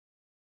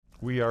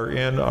We are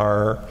in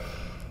our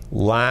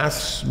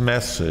last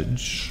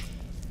message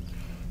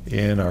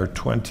in our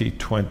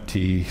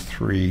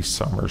 2023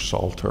 Summer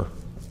Psalter.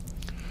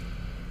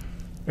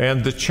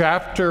 And the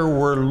chapter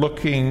we're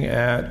looking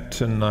at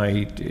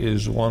tonight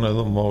is one of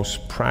the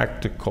most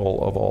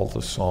practical of all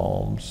the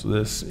Psalms.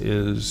 This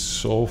is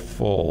so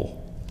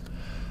full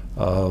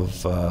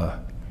of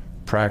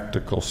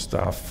practical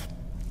stuff.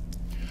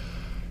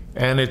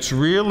 And it's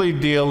really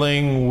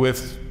dealing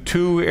with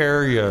two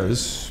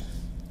areas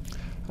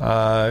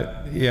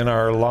in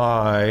our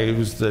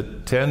lives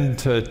that tend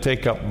to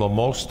take up the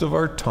most of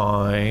our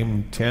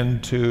time,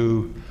 tend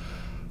to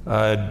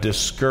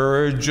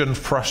discourage and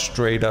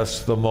frustrate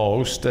us the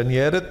most, and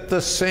yet at the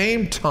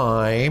same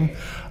time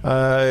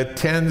it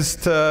tends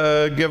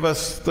to give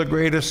us the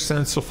greatest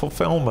sense of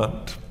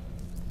fulfillment.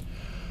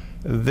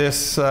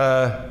 This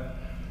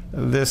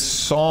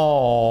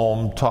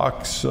psalm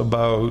talks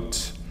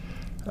about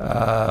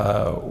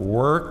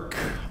work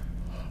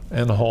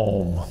and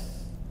home.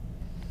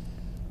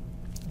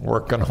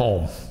 Work and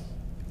home.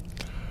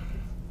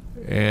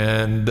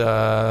 And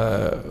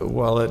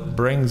while it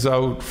brings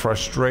out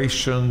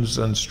frustrations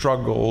and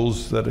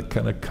struggles that it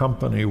can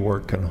accompany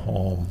work and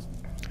home,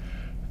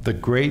 the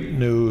great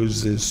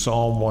news is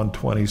Psalm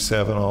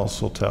 127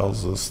 also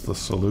tells us the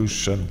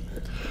solution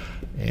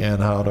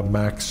and how to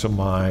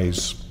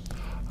maximize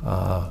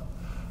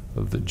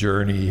the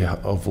journey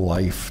of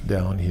life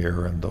down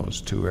here in those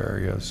two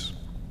areas.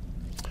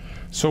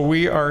 So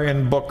we are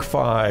in Book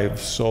 5.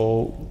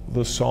 So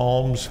the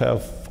Psalms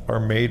are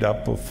made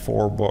up of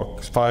 5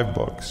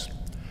 books.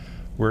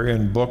 We're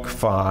in Book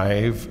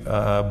 5.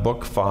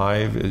 Book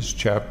 5 is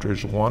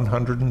chapters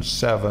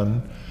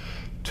 107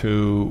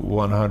 to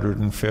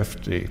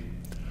 150.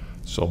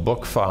 So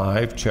Book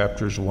 5,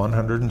 chapters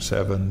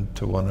 107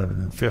 to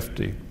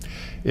 150.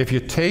 If you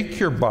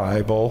take your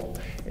Bible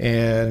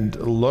and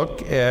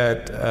look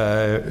at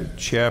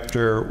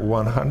chapter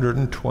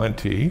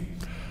 120,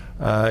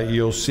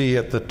 you'll see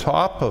at the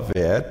top of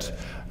it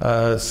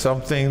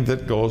something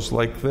that goes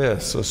like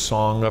this, a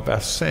song of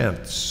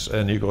ascents.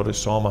 And you go to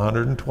Psalm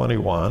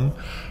 121,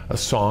 a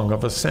song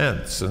of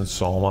ascents, and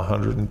Psalm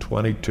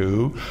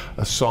 122,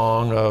 a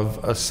song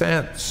of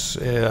ascents.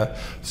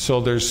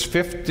 So there's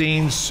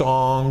 15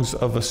 songs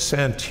of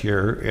ascent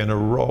here in a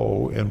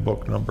row in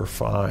book number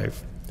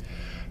 5.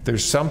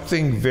 There's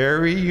something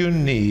very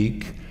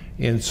unique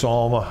in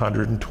Psalm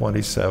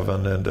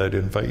 127, and I'd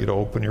invite you to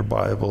open your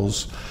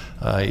Bibles,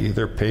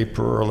 either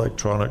paper or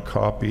electronic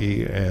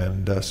copy,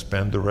 and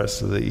spend the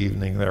rest of the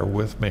evening there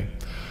with me.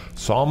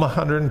 Psalm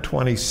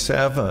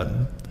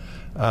 127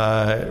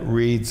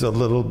 reads a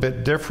little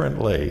bit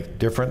differently,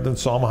 different than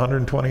Psalm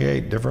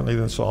 128, differently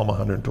than Psalm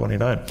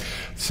 129. It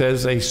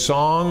says, a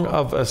song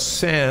of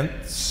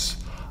ascents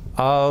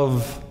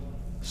of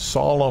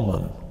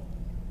Solomon.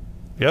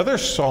 The other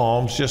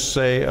Psalms just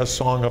say a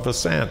song of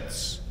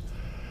ascents.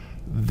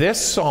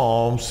 This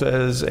psalm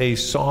says a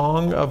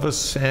song of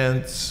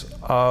ascents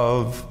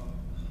of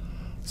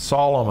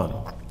Solomon.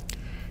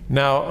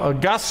 Now,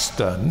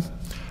 Augustine,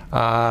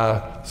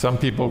 some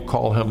people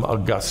call him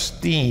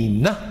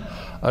Augustine.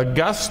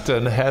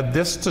 Augustine had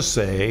this to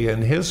say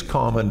in his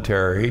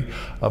commentary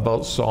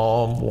about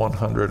Psalm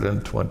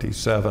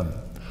 127.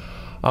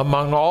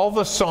 Among all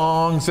the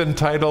songs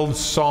entitled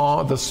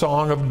the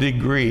Song of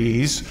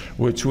Degrees,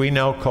 which we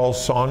now call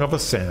Song of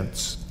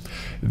Ascents,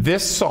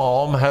 this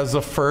psalm has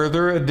a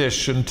further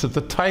addition to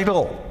the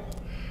title,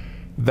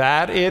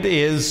 that it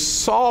is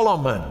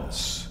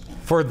Solomon's,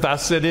 for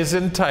thus it is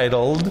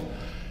entitled,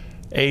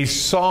 A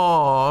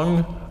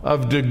Song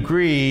of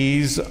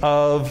Degrees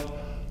of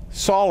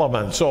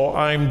Solomon. So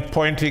I'm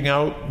pointing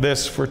out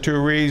this for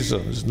two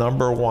reasons.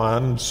 Number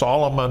one,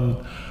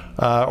 Solomon,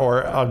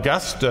 or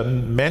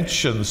Augustine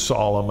mentions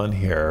Solomon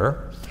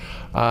here,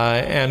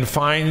 and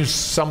finds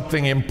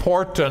something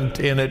important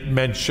in it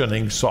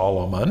mentioning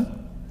Solomon.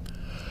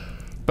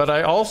 But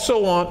I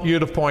also want you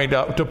to point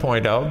out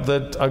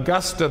that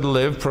Augustine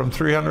lived from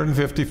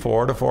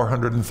 354 to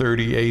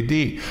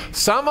 430 AD.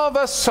 Some of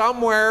us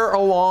somewhere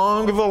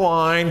along the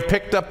line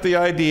picked up the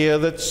idea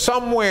that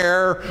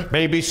somewhere,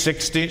 maybe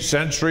 16th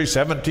century,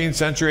 17th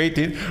century,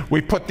 18th, we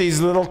put these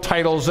little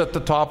titles at the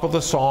top of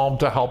the psalm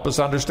to help us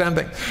understand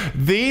things.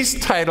 These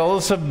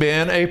titles have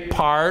been a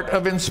part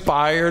of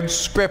inspired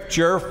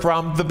scripture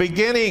from the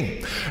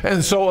beginning.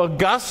 And so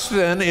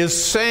Augustine is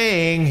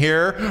saying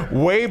here,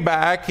 way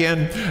back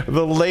in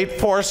the late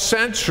 4th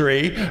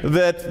century,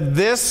 that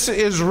this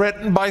is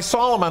written by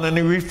Solomon, and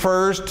he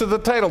refers to the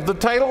title. The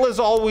title has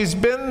always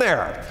been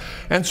there.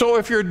 And so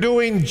if you're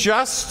doing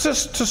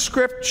justice to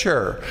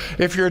Scripture,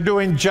 if you're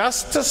doing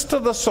justice to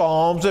the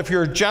Psalms, if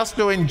you're just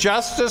doing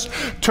justice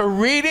to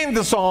reading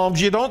the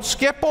Psalms, you don't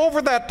skip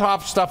over that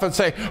top stuff and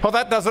say, oh,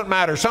 that doesn't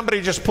matter.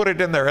 Somebody just put it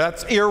in there.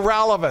 That's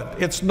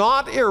irrelevant. It's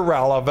not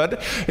irrelevant.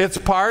 It's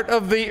part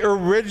of the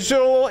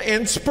original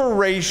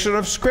inspiration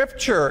of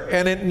Scripture,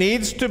 and it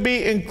needs to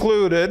be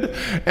included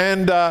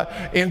and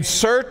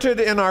inserted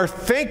in our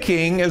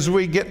thinking as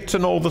we get to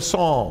know the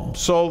Psalm.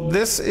 So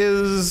this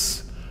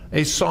is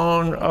a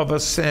song of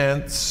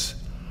ascents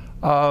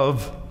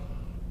of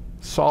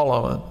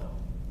Solomon.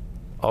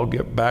 I'll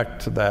get back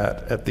to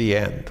that at the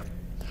end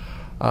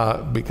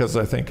because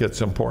I think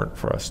it's important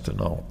for us to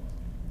know.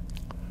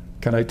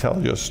 Can I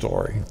tell you a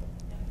story?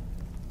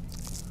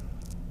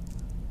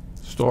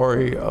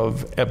 Story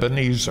of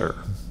Ebenezer.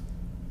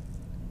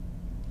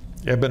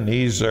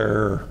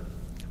 Ebenezer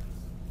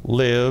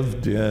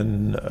lived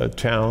in a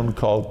town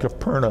called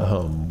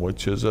Capernaum,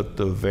 which is at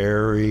the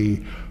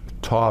very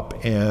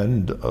top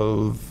end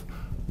of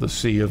the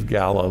Sea of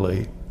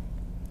Galilee.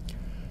 He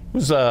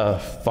was a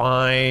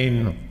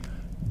fine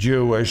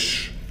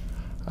Jewish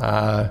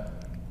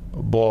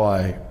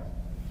boy.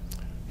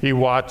 He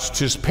watched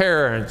his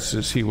parents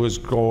as he was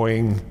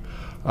growing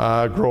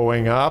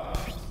up,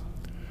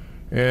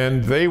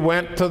 and they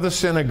went to the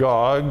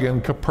synagogue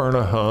in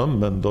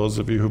Capernaum, and those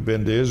of you who've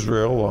been to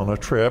Israel on a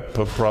trip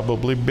have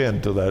probably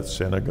been to that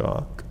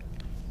synagogue,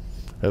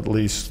 at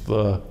least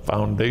the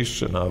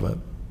foundation of it.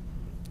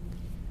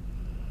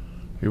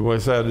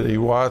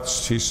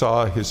 He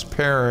saw his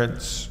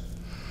parents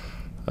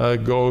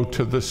go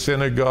to the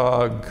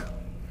synagogue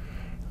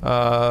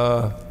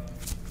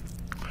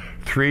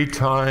 3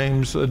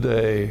 times a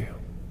day,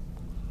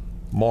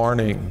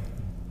 morning,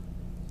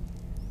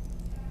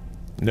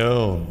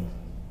 noon,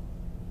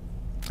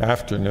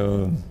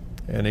 afternoon,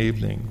 and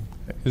evening.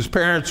 His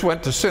parents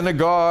went to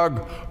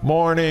synagogue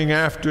morning,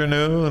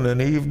 afternoon,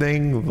 and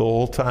evening the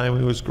whole time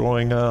he was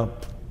growing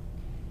up.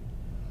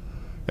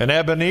 And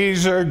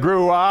Ebenezer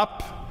grew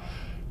up,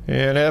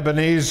 and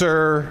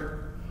Ebenezer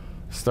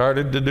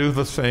started to do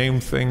the same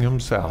thing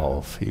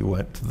himself. He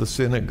went to the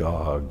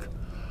synagogue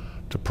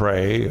to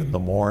pray in the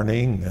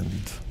morning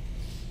and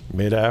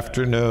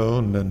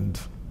mid-afternoon and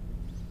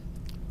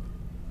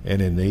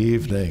in the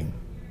evening,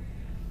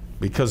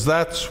 because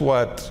that's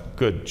what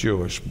good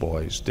Jewish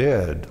boys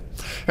did.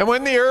 And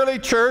when the early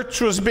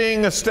church was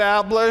being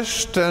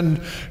established and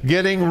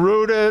getting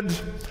rooted,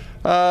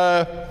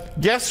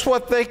 guess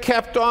what they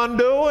kept on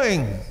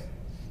doing?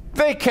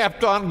 They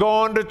kept on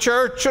going to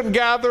church and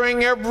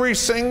gathering every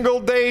single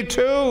day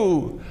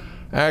too.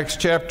 Acts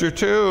chapter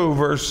 2,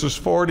 verses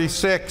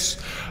 46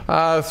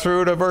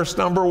 through to verse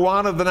number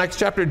 1 of the next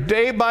chapter.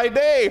 Day by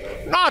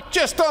day, not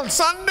just on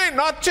Sunday,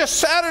 not just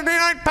Saturday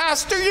night,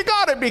 Pastor, you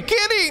got to be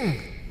kidding.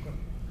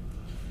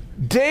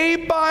 Day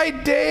by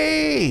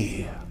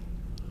day,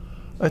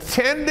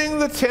 attending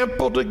the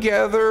temple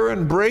together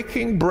and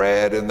breaking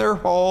bread in their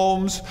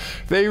homes,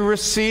 they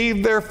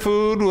received their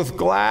food with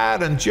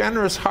glad and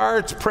generous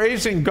hearts,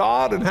 praising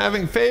God and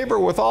having favor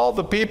with all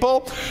the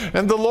people.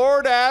 And the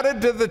Lord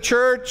added to the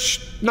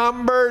church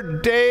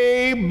number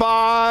day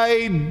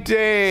by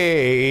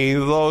day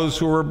those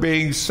who were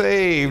being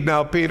saved.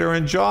 Now Peter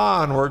and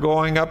John were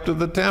going up to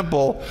the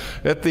temple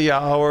at the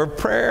hour of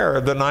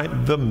prayer,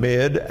 the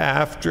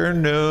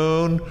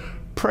mid-afternoon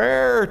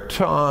prayer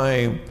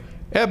time.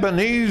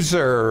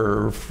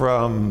 Ebenezer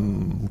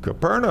from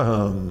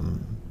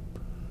Capernaum,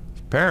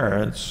 his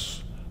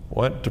parents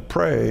went to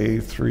pray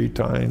 3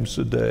 times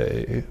a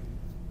day.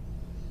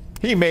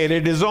 He made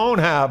it his own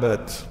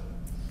habit.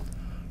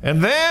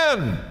 And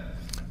then,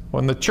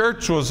 when the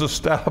church was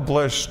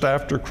established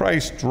after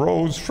Christ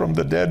rose from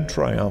the dead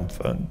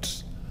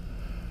triumphant,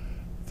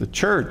 the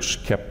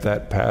church kept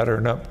that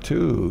pattern up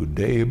too,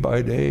 day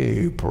by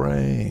day,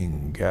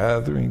 praying,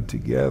 gathering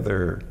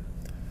together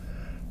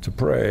to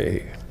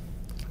pray.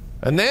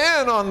 And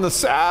then on the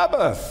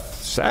Sabbath,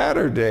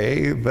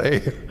 Saturday,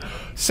 they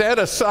set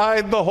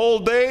aside the whole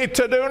day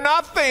to do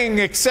nothing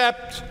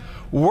except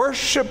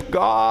worship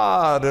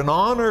God and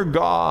honor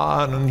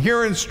God and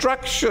hear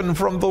instruction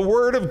from the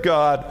Word of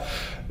God.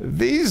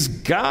 These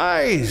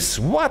guys,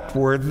 what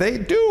were they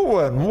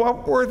doing?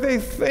 What were they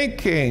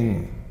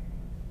thinking?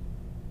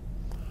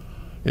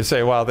 You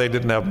say, well, they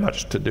didn't have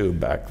much to do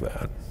back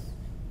then.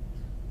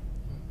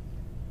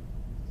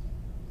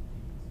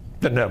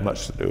 Didn't have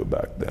much to do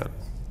back then.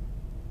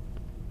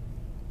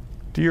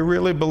 Do you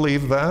really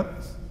believe that?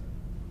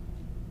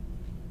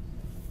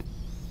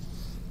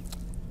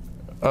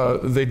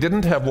 They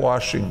didn't have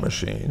washing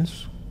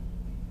machines.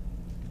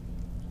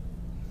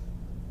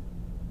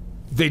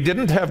 They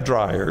didn't have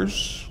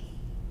dryers.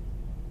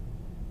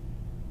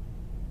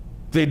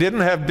 They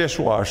didn't have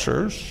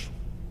dishwashers.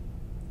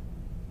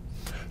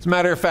 As a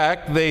matter of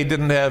fact, they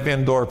didn't have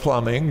indoor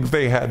plumbing.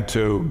 They had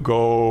to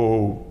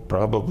go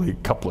probably a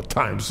couple of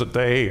times a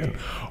day and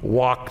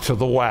walk to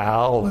the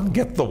well and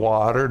get the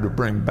water to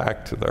bring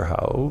back to their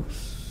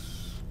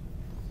house.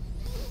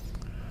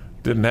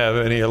 Didn't have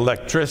any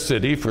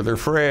electricity for their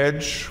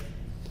fridge,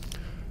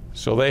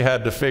 so they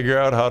had to figure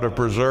out how to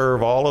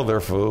preserve all of their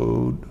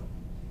food.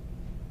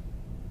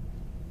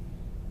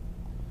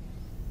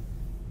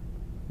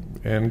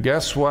 And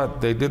guess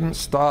what? They didn't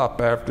stop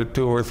after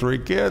 2 or 3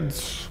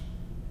 kids.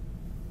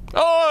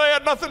 Oh, they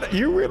had nothing.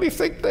 You really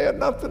think they had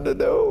nothing to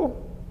do?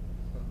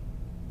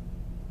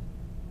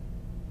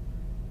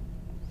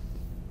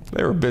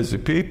 They were busy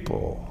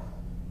people.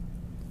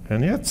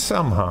 And yet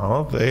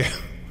somehow they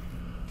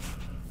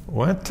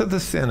went to the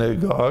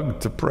synagogue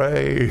to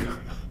pray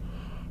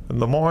in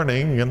the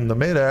morning, in the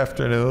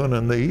mid-afternoon,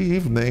 in the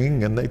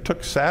evening, and they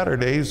took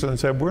Saturdays and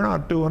said, we're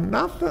not doing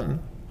nothing.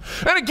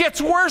 And it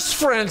gets worse,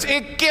 friends.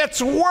 It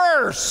gets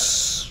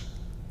worse.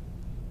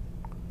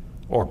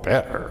 Or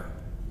better.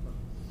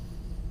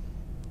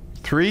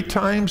 3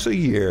 times a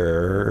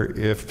year,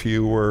 if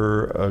you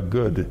were a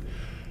good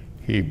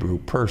Hebrew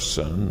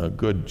person, a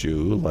good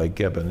Jew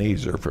like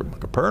Ebenezer from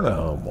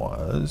Capernaum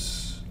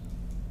was,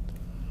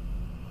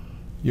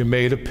 you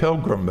made a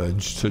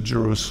pilgrimage to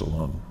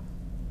Jerusalem.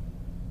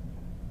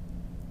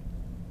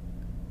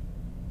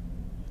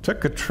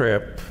 Took a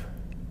trip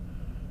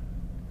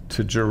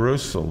to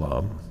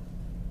Jerusalem,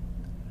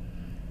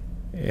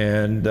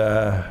 and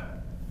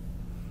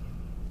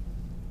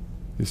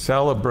you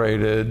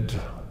celebrated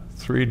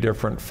 3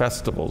 different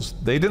festivals.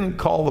 They didn't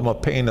call them a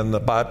pain in the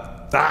butt.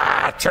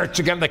 Church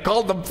again. They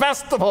called them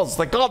festivals.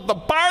 They called them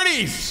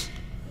parties.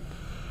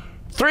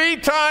 3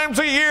 times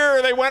a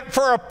year they went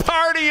for a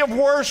party of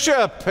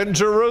worship in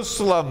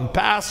Jerusalem.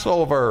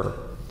 Passover,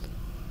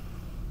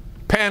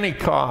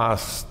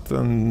 Pentecost,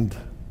 and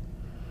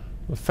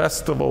the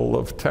Festival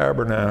of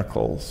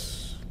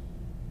Tabernacles.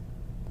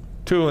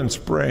 2 in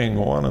spring,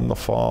 1 in the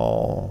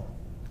fall.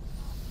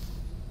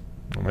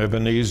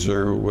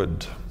 Ebenezer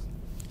would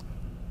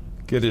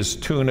get his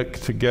tunic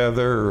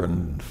together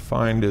and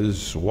find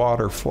his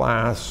water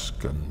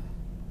flask and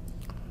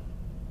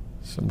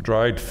some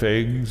dried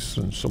figs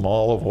and some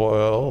olive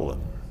oil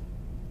and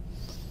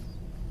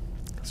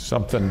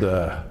something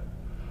to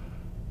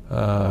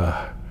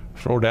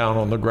throw down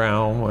on the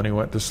ground when he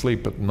went to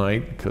sleep at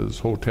night, because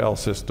hotel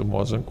system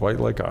wasn't quite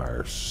like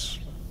ours.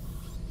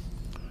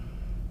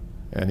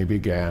 And he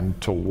began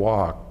to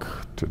walk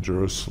to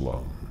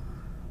Jerusalem.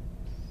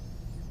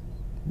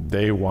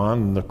 Day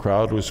 1, the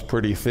crowd was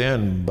pretty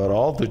thin, but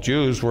all the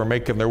Jews were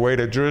making their way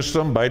to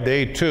Jerusalem. By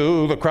day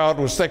 2, the crowd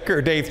was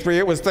thicker. Day 3,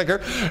 it was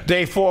thicker.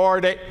 Day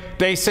 4,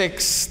 day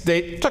 6,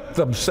 it took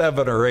them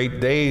 7 or 8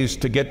 days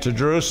to get to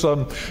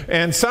Jerusalem.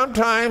 And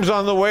sometimes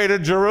on the way to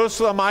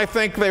Jerusalem, I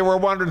think they were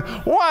wondering,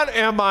 what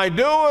am I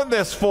doing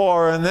this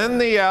for? And then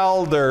the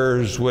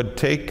elders would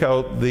take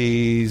out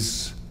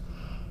these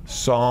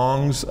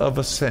songs of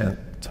ascent.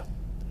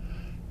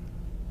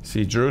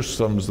 See,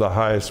 Jerusalem's the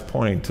highest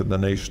point in the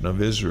nation of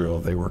Israel.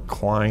 They were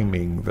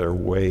climbing their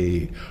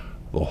way.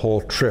 The whole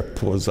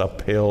trip was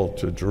uphill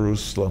to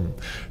Jerusalem.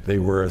 They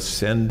were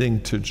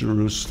ascending to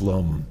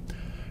Jerusalem,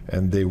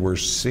 and they were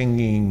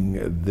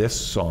singing this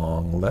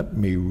song. Let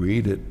me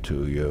read it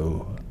to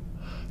you.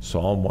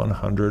 Psalm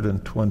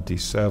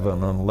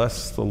 127,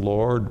 unless the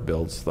Lord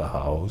builds the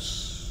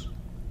house,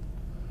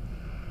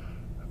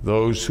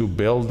 those who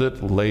build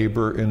it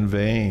labor in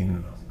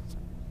vain.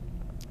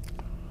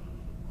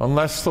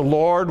 Unless the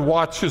Lord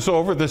watches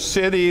over the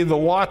city, the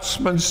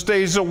watchman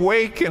stays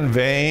awake in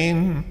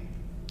vain.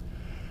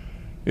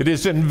 It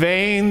is in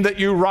vain that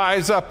you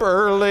rise up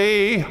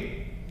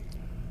early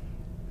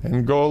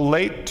and go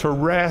late to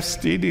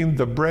rest, eating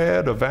the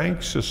bread of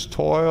anxious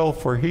toil,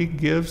 for he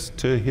gives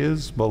to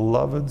his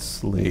beloved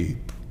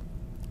sleep.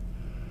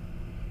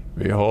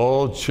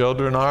 Behold,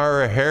 children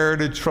are a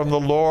heritage from the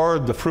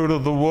Lord, the fruit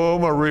of the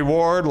womb, a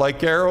reward.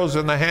 Like arrows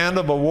in the hand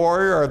of a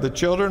warrior are the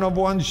children of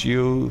one's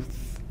youth.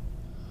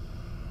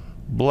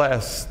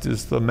 Blessed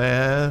is the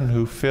man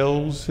who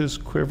fills his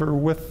quiver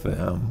with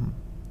them.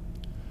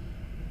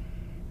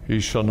 He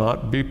shall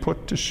not be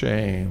put to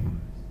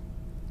shame.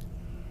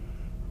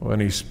 When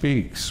he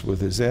speaks with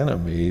his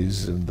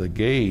enemies in the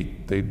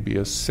gate, they'd be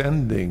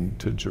ascending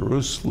to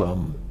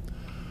Jerusalem,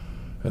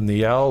 and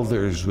the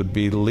elders would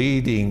be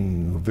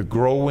leading the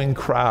growing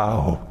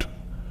crowd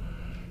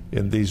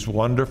in these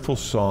wonderful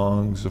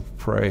songs of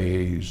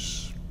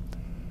praise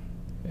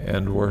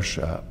and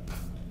worship.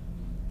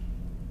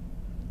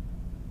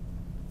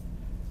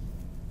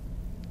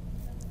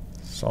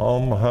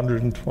 Psalm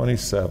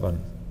 127,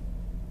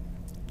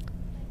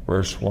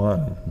 verse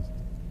 1.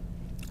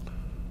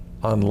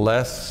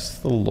 Unless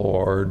the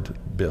Lord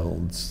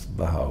builds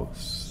the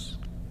house.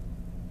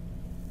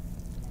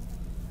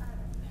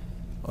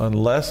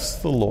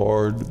 Unless the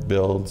Lord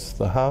builds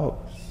the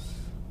house.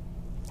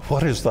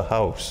 What is the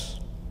house?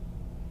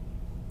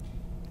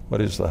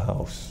 What is the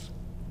house?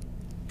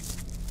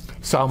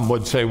 Some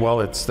would say,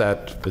 well, it's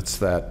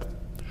that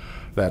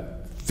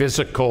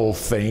physical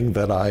thing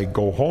that I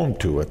go home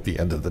to at the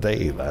end of the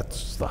day.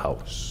 That's the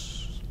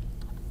house.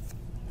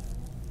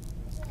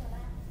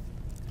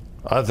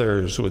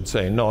 Others would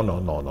say, no.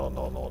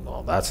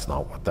 That's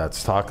not what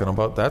that's talking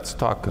about. That's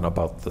talking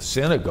about the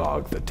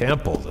synagogue, the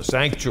temple, the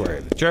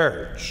sanctuary, the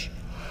church.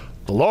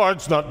 The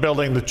Lord's not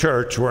building the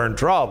church, we're in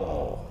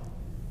trouble.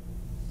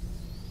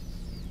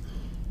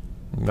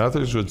 And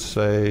others would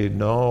say,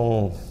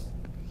 no,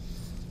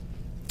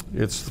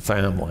 it's the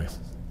family.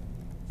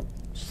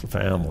 It's the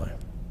family.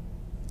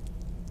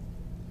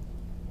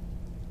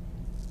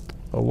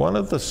 One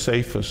of the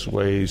safest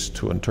ways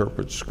to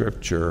interpret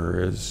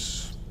Scripture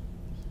is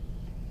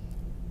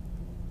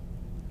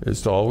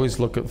to always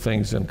look at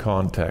things in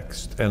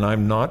context. And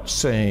I'm not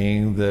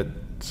saying that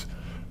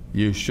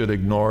you should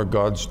ignore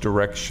God's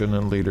direction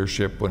and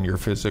leadership when you're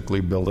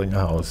physically building a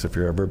house, if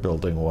you're ever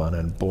building one.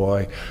 And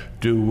boy,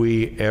 do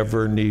we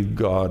ever need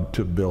God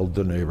to build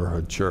the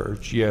neighborhood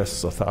church.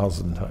 Yes,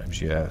 1,000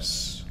 times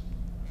yes.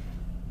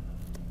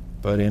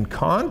 But in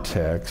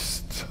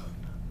context,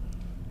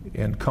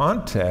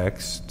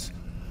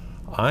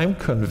 I'm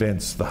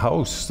convinced the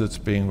house that's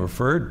being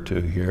referred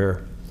to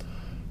here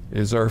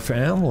is our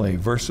family.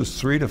 Verses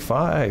 3 to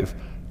 5,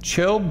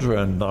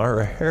 children are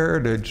a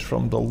heritage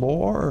from the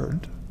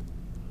Lord.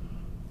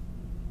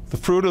 The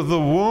fruit of the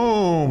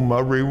womb,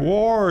 a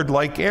reward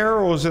like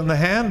arrows in the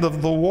hand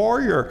of the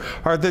warrior,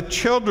 are the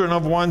children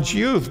of one's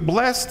youth.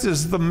 Blessed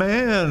is the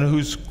man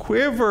whose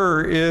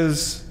quiver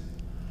is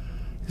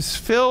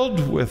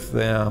filled with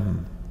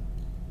them.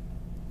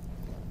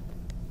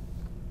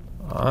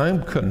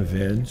 I'm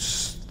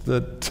convinced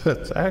that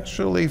it's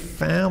actually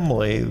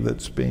family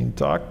that's being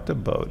talked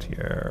about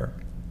here.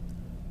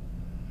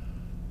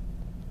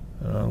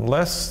 And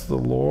unless the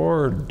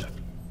Lord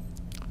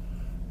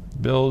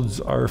builds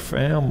our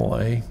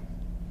family,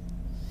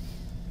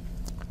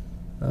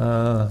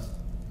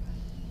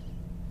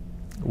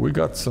 we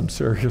got some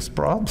serious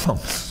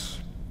problems.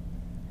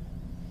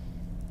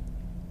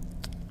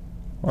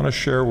 I want to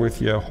share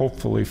with you,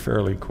 hopefully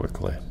fairly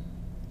quickly,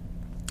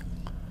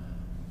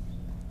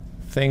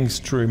 things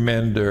to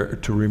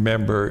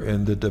remember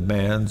in the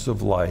demands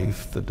of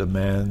life, the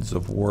demands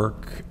of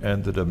work,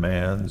 and the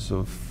demands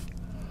of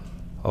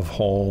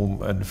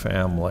home and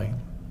family.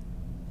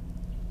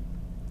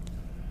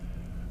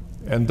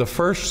 And the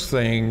first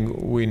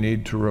thing we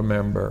need to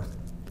remember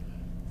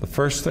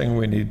is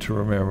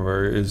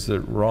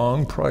that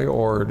wrong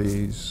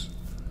priorities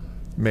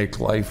make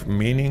life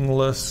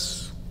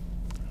meaningless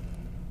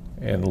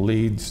and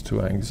leads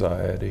to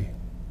anxiety.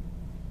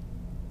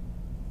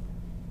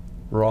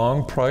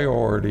 Wrong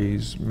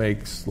priorities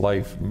makes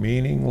life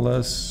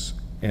meaningless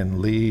and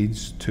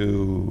leads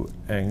to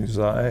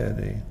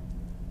anxiety.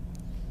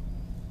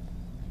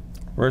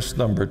 Verse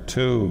number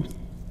 2.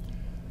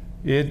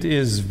 It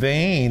is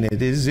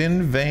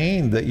in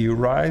vain that you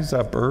rise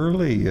up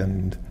early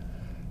and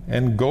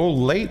go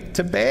late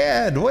to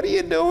bed. What are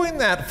you doing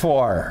that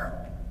for?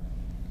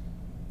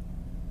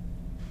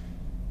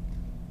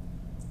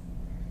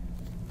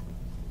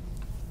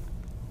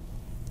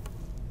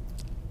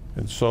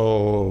 And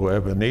so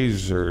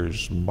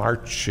Ebenezer's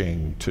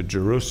marching to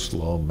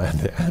Jerusalem,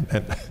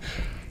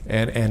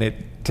 and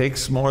it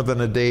takes more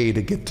than a day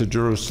to get to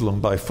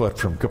Jerusalem by foot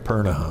from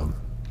Capernaum.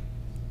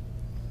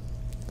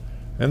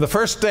 And the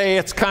first day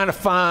it's kind of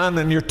fun,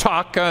 and you're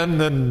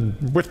talking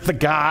and with the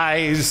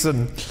guys,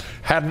 and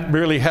hadn't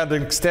really had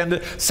an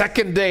extended.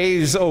 Second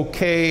day's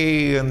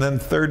okay, and then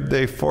third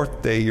day,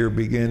 fourth day, you're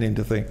beginning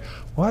to think,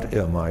 what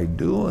am I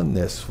doing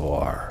this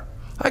for?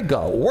 I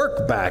got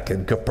work back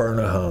in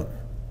Capernaum.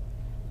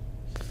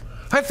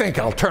 I think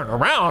I'll turn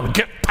around and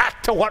get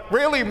back to what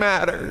really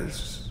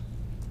matters.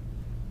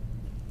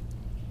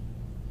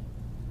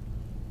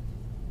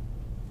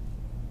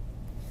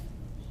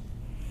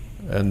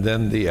 And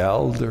then the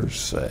elders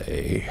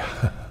say,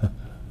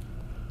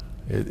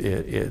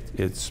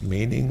 it's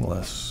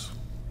meaningless.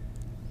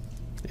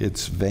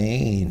 It's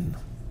vain.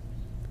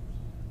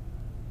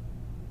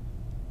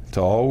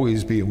 To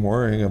always be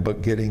worrying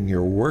about getting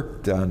your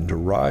work done, to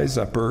rise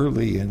up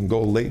early and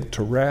go late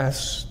to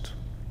rest.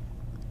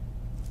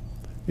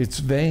 It's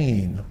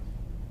vain.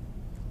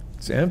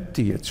 It's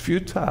empty. It's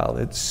futile.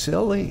 It's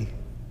silly.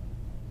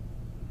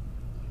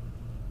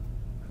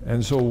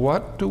 And so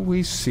what do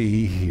we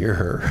see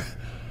here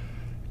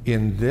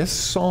in this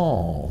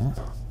psalm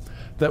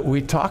that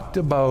we talked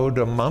about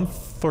a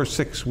month or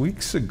 6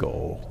 weeks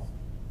ago?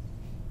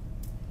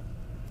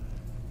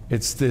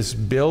 It's this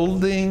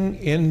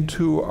building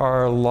into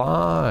our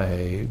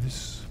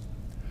lives,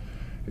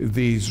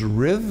 these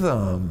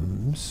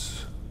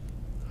rhythms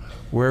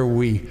where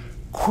we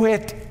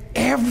quit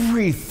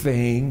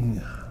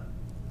everything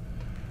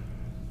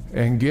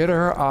and get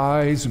our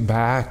eyes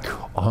back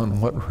on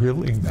what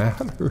really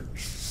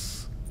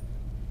matters.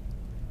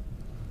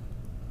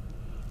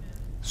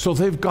 So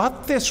they've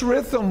got this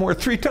rhythm where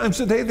 3 times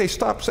a day they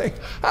stop saying,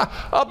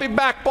 I'll be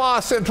back,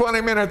 boss, in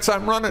 20 minutes.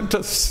 I'm running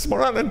to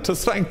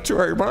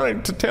sanctuary,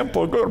 running to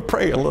temple, go and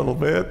pray a little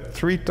bit.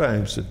 3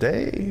 times a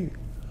day.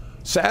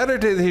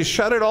 Saturday they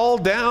shut it all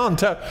down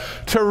to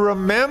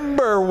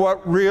remember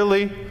what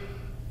really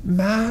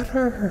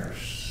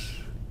matters.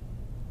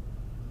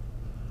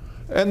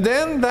 And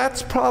then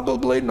that's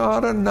probably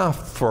not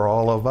enough for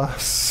all of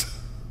us.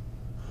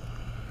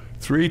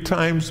 3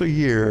 times a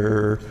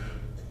year,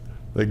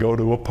 they go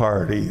to a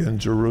party in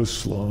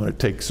Jerusalem. It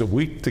takes a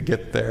week to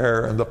get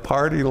there, and the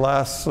party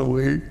lasts a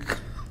week.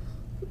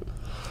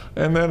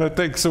 And then it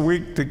takes a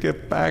week to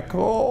get back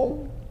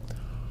home.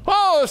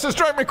 Oh, this is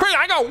driving me crazy.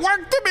 I got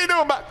work to be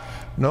doing.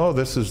 No,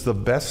 this is the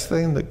best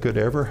thing that could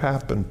ever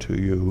happen to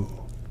you,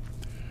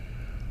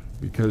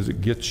 because it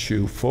gets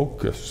you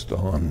focused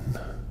on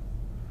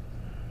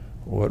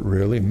what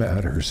really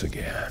matters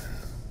again.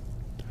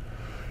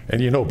 And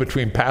you know,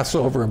 between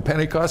Passover and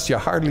Pentecost, you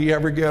hardly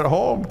ever get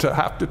home to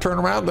have to turn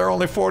around. They're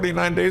only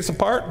 49 days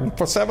apart, and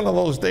for 7 of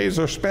those days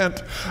are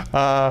spent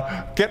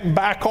getting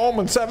back home,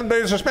 and 7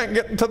 days are spent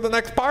getting to the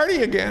next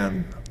party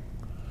again.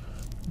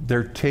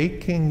 They're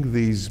taking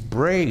these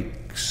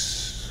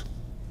breaks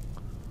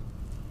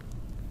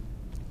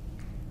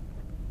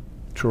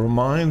to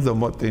remind them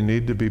what they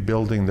need to be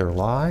building their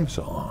lives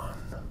on.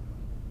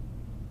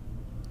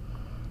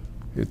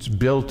 It's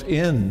built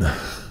in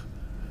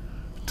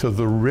to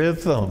the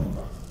rhythm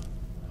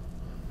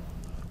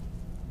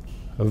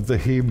of the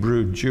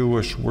Hebrew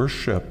Jewish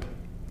worship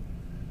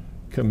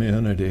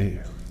community.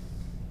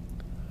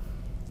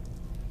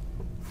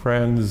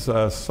 Friends,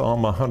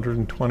 Psalm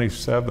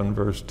 127,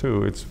 verse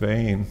 2, it's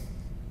vain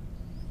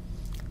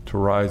to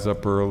rise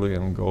up early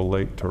and go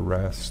late to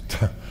rest.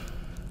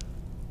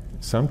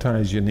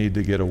 Sometimes you need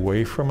to get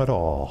away from it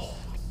all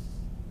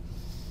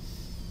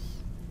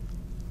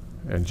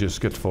and just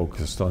get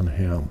focused on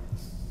Him.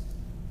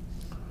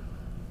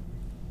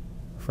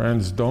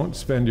 Friends, don't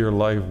spend your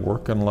life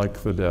working like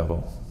the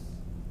devil.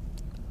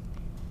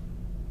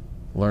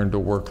 Learn to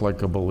work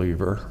like a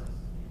believer.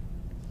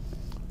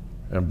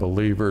 And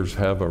believers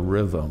have a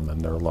rhythm in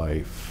their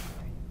life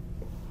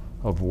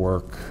of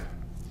work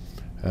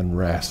and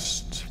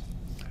rest.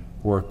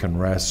 Work and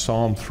rest.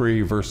 Psalm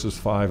 3, verses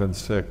 5 and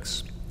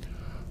 6.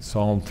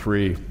 Psalm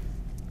 3,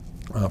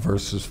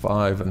 verses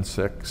 5 and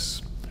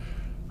 6.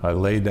 I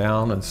lay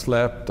down and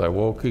slept. I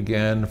woke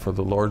again, for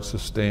the Lord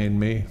sustained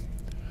me.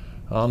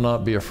 I'll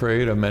not be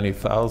afraid of many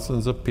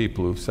thousands of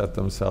people who've set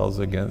themselves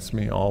against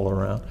me all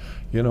around.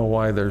 You know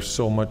why there's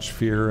so much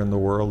fear in the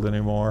world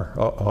anymore?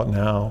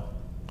 Now.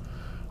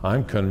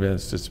 I'm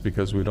convinced it's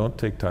because we don't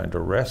take time to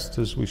rest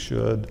as we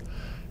should,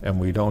 and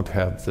we don't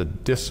have the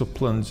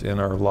disciplines in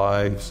our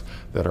lives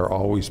that are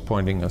always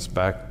pointing us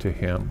back to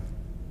Him,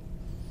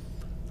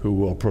 who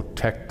will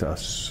protect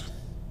us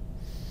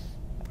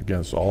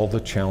against all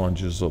the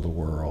challenges of the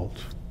world.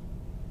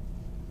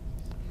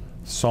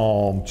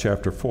 Psalm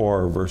chapter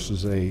 4,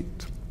 verses 8.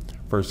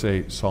 Verse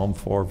 8, Psalm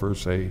 4,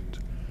 verse 8.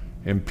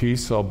 In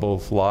peace I'll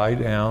both lie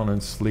down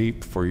and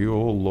sleep, for you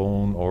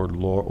alone, O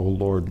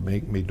Lord,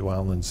 make me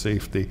dwell in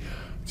safety.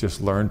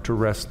 Just learn to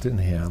rest in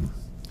Him.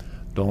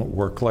 Don't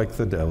work like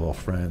the devil,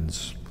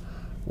 friends.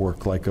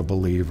 Work like a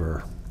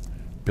believer.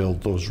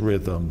 Build those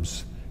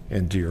rhythms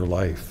into your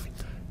life.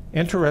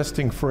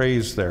 Interesting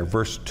phrase there,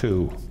 verse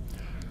 2,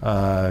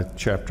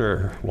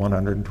 chapter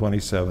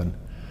 127.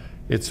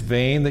 It's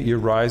vain that you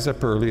rise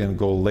up early and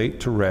go late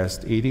to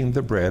rest, eating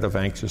the bread of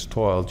anxious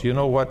toil. Do you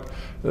know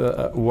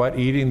what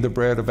eating the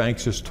bread of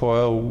anxious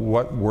toil,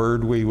 what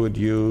word we would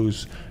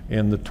use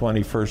in the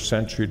 21st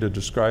century to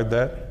describe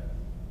that?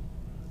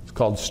 It's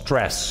called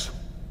stress.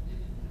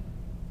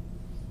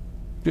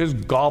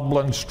 Just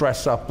gobbling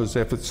stress up as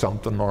if it's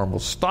something normal.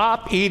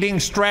 Stop eating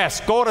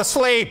stress. Go to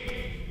sleep.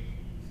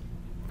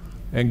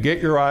 And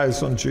get your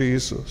eyes on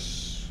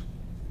Jesus.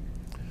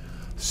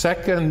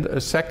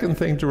 A second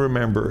thing to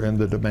remember in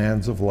the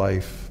demands of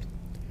life.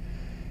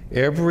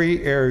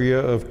 Every area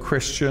of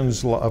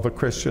a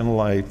Christian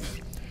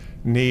life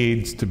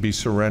needs to be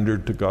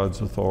surrendered to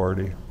God's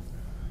authority.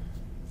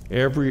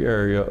 Every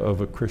area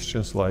of a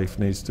Christian's life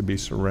needs to be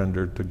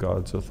surrendered to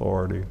God's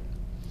authority.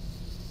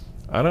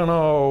 I don't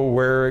know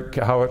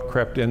how it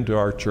crept into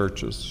our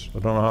churches. I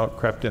don't know how it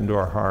crept into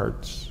our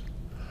hearts.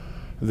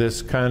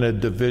 This kind of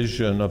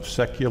division of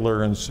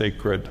secular and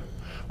sacred.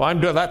 Well,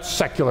 I'm doing that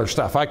secular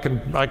stuff. I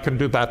can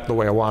do that the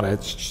way I want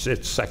it.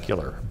 It's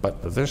secular.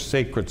 But there's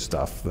sacred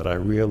stuff that I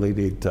really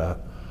need to,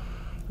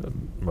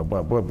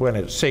 when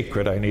it's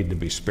sacred, I need to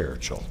be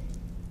spiritual.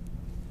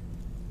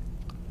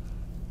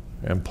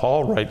 And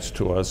Paul writes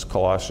to us,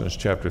 Colossians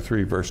chapter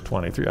 3, verse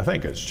 23. I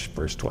think it's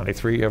verse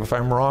 23. If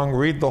I'm wrong,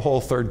 read the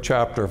whole 3rd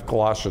chapter of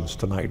Colossians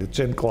tonight. It's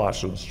in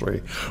Colossians 3.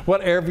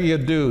 Whatever you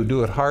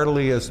do it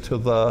heartily as to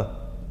the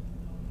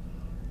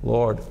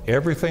Lord.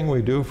 Everything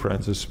we do,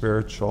 friends, is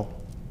spiritual.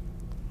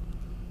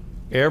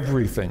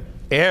 Everything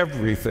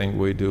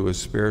we do is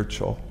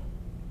spiritual.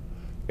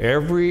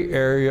 Every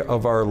area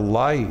of our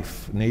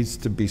life needs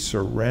to be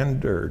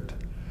surrendered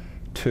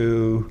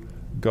to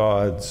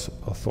God's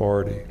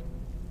authority.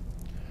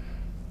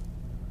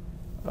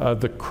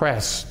 The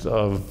crest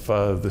of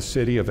the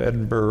city of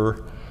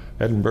Edinburgh,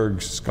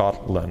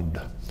 Scotland,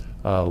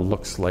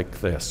 looks like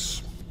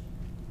this.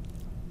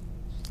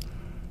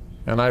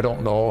 And I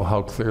don't know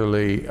how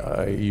clearly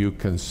you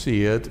can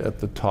see it at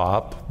the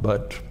top,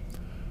 but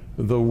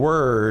the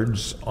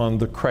words on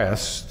the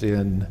crest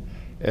in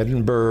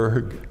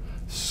Edinburgh,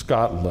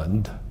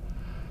 Scotland,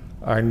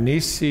 are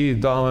Nisi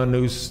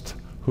Dominus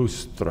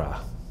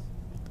Hustra.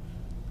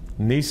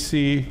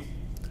 Nisi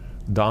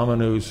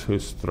Dominus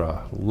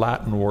Hustra,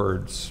 Latin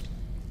words.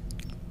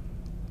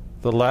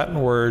 The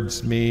Latin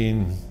words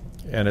mean,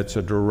 and it's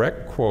a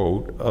direct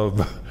quote of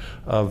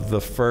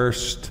the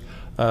first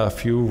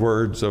few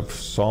words of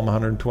Psalm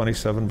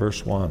 127,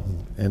 verse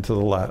 1, into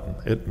the Latin.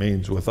 It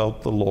means,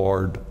 without the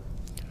Lord,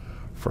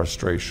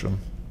 frustration.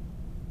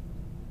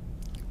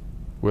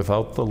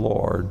 Without the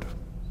Lord,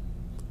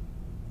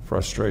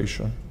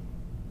 frustration.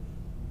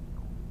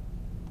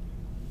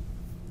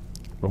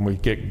 When we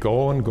get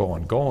going, and we're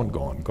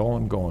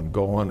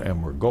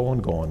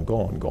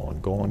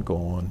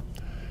going,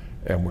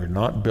 and we're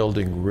not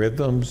building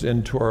rhythms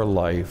into our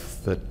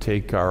life that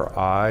take our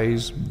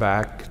eyes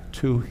back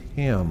to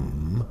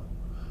Him,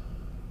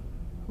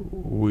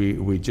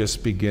 we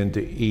just begin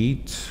to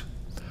eat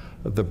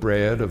the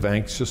bread of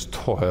anxious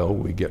toil.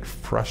 We get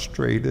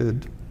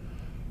frustrated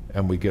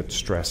and we get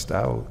stressed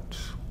out.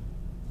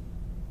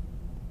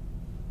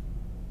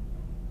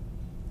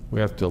 We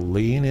have to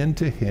lean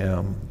into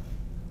Him.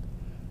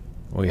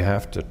 We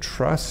have to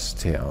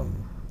trust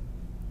Him.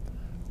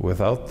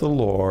 Without the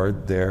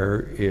Lord,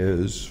 there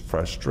is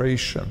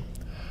frustration.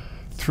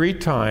 3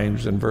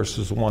 times in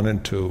verses 1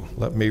 and 2,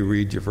 let me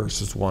read you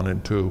verses 1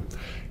 and 2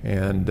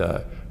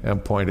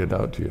 and point it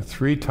out to you.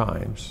 3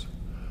 times.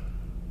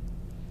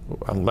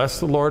 Unless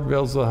the Lord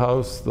builds the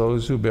house,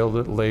 those who build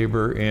it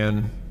labor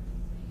in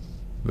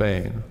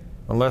vain.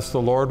 Unless the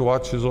Lord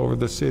watches over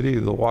the city,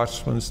 the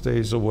watchman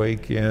stays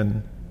awake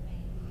in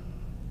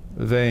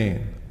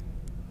vain.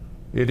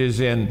 It is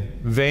in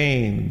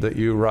vain that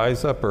you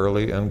rise up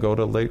early and go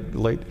to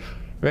late.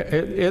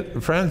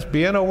 Friends,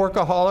 being a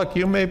workaholic,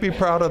 you may be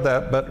proud of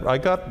that, but I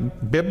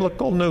got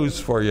biblical news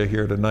for you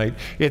here tonight.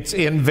 It's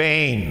in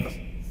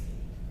vain.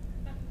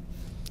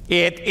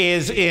 It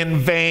is in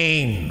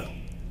vain.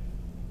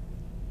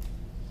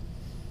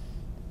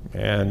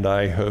 And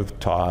I have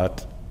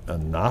taught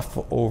enough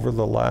over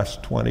the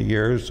last 20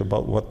 years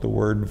about what the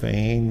word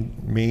vain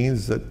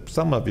means that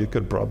some of you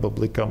could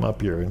probably come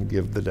up here and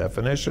give the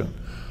definition.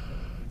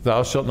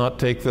 Thou shalt not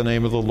take the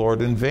name of the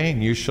Lord in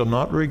vain. You shall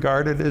not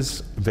regard it as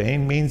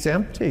vain means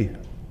empty.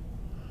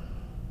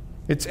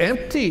 It's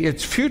empty,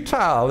 it's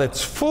futile,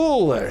 it's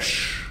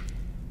foolish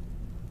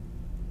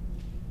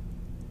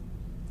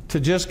to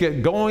just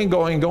get going.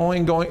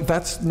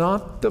 That's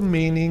not the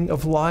meaning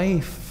of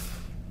life.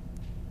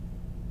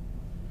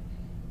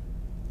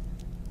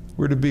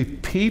 We're to be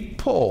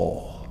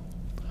people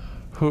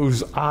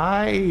whose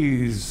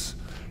eyes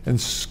and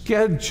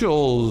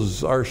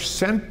schedules are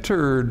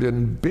centered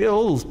and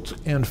built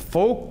and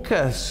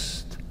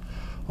focused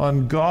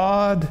on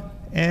God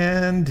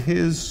and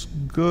His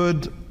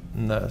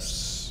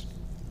goodness.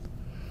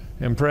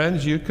 And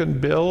friends, you can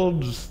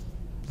build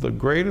the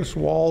greatest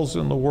walls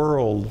in the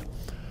world,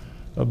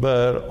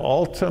 but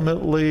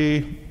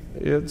ultimately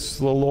it's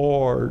the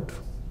Lord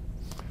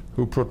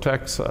who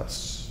protects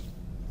us.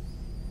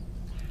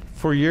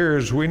 For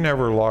years, we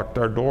never locked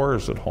our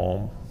doors at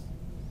home.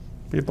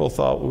 People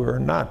thought we were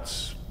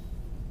nuts.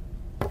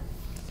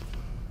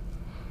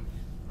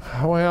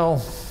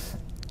 Well,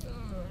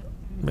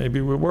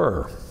 maybe we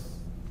were.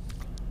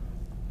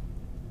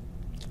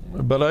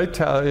 But I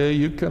tell you,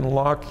 you can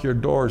lock your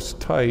doors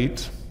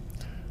tight,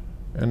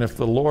 and if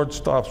the Lord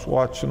stops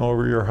watching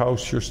over your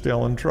house, you're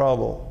still in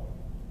trouble.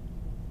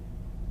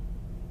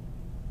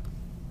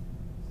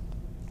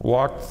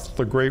 Walked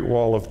the Great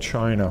Wall of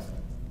China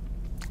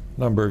a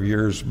number of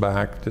years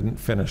back. Didn't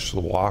finish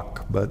the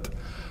walk, but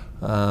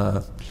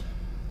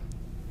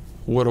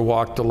would have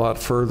walked a lot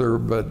further,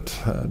 but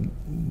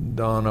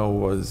Donna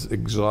was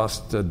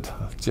exhausted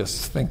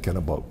just thinking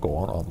about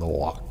going on the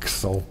walk.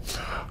 So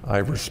I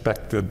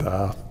respected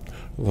the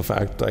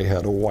fact I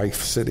had a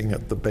wife sitting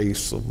at the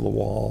base of the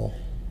wall.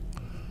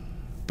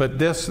 But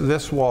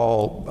this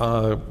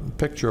wall,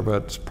 picture of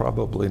it's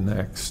probably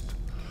next,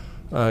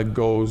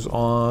 goes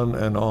on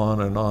and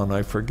on and on.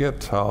 I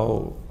forget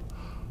how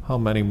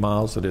many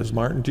miles it is.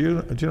 Martin,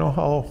 do you know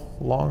how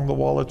long the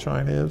Wall of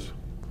China is?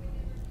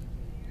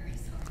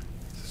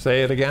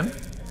 Say it again.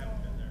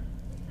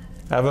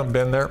 Haven't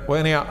been there. Well,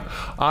 anyhow,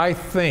 I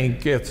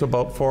think it's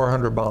about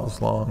 400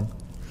 miles long.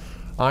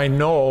 I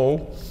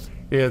know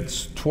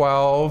it's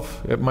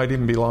 12. It might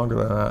even be longer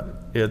than that.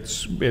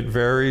 It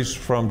varies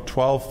from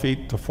 12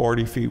 feet to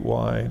 40 feet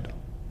wide.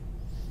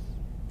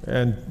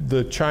 And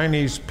the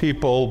Chinese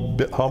people,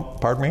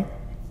 pardon me?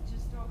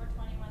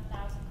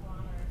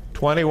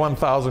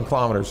 21,000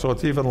 kilometers, so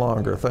it's even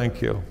longer.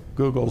 Thank you.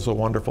 Google's a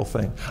wonderful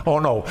thing. Oh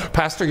no,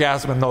 Pastor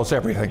Yasmin knows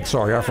everything.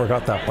 Sorry, I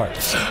forgot that part.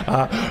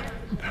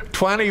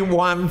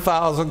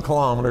 21,000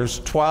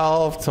 kilometers,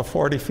 12 to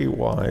 40 feet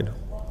wide.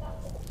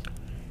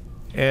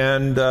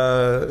 And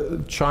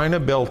China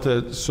built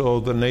it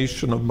so the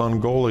nation of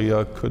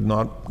Mongolia could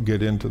not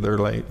get into their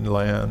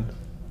land.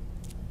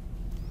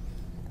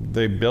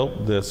 They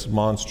built this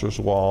monstrous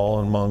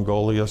wall, and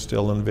Mongolia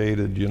still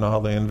invaded. You know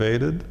how they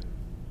invaded?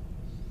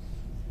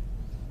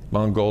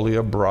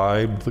 Mongolia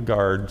bribed the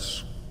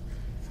guards.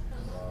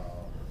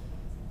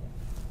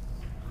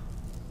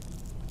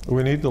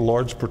 We need the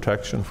Lord's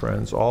protection,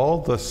 friends. All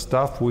the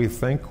stuff we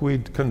think we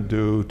can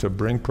do to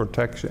bring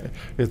protection,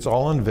 it's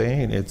all in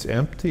vain. It's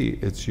empty.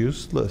 It's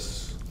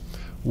useless.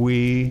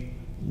 We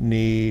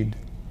need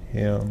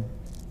Him.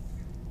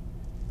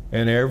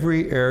 And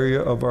every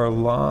area of our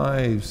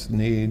lives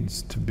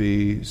needs to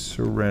be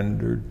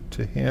surrendered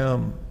to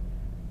Him.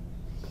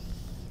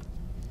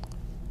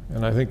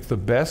 And I think the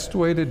best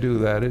way to do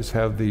that is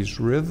have these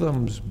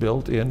rhythms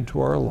built into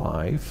our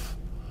life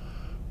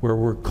where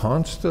we're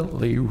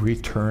constantly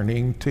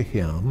returning to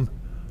Him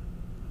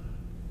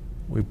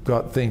We've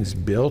got things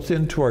built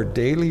into our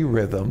daily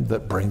rhythm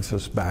that brings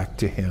us back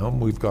to Him.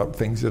 We've got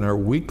things in our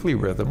weekly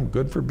rhythm,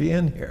 good for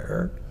being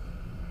here,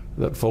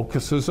 that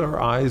focuses our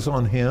eyes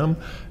on Him.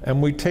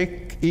 And we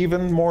take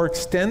even more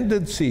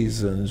extended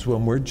seasons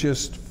when we're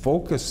just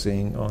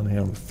focusing on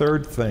Him.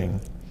 Third thing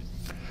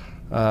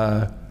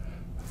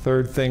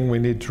we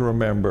need to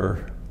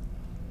remember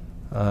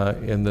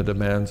in the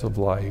demands of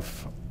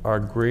life, our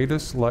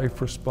greatest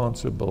life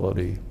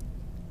responsibility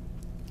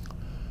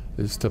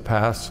is to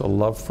pass a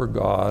love for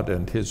God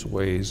and His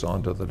ways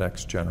on to the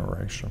next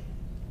generation.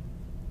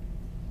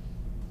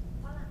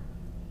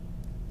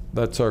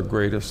 That's our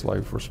greatest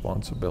life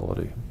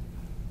responsibility.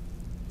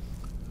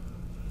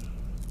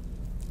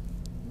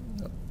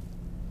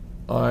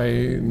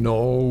 I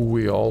know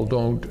we all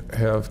don't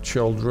have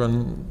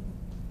children,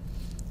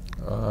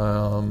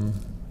 but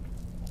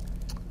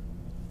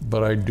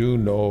I do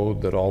know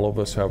that all of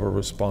us have a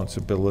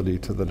responsibility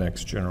to the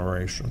next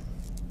generation.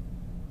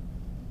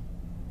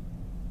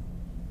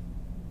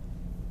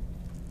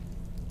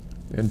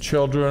 And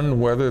children,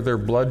 whether they're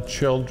blood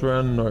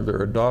children or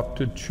they're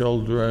adopted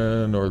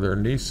children or they're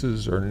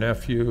nieces or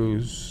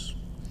nephews,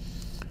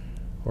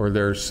 or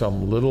there's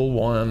some little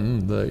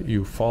one that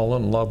you fall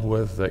in love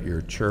with at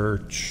your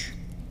church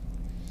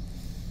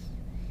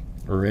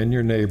or in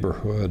your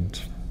neighborhood,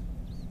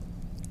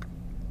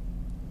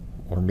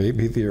 or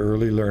maybe the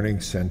early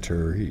learning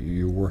center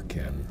you work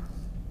in.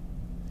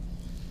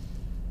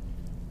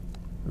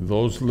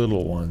 Those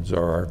little ones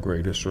are our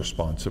greatest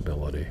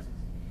responsibility.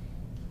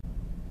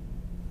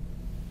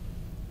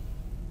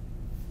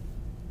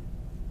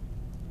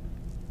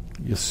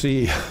 You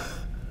see,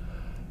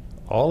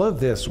 all of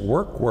this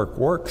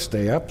work,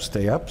 stay up.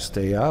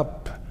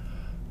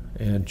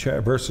 In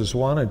verses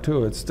 1 and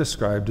 2, it's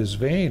described as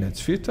vain,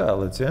 it's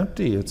futile, it's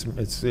empty,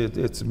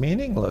 it's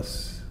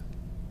meaningless.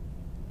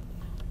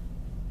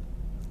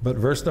 But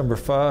verse number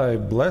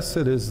 5, blessed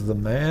is the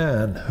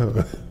man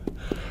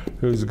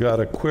who's got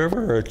a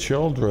quiver of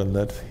children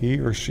that he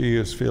or she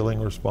is feeling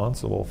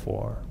responsible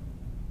for.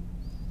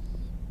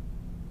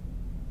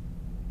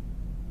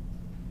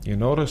 You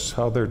notice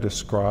how they're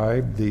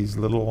described, these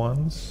little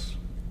ones?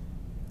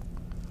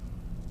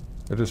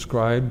 They're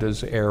described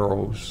as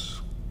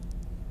arrows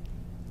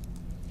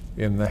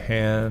in the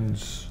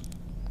hands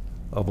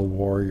of a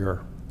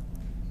warrior.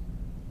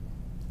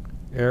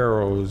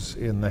 Arrows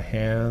in the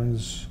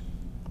hands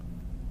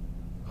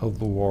of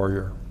the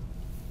warrior.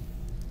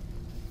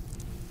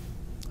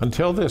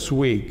 Until this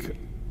week,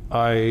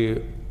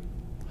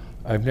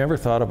 I've never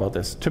thought about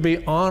this. To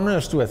be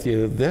honest with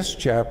you, this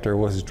chapter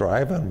was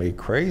driving me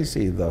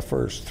crazy the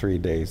first 3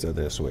 days of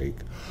this week.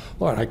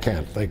 Lord, I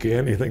can't think of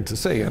anything to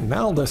say, and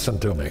now listen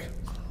to me.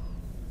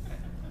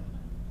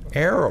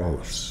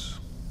 Arrows.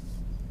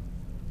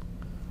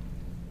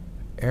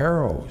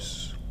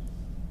 Arrows.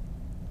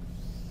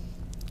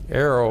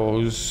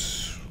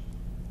 Arrows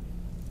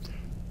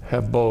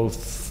have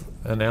both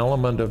an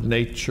element of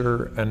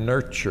nature and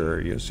nurture.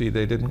 You see,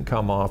 they didn't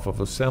come off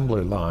of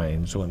assembly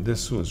lines when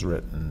this was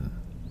written.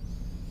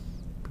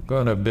 If you're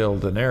going to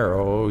build an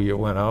arrow, you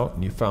went out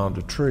and you found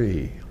a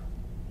tree.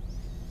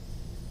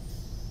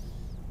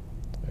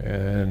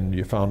 And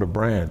you found a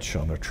branch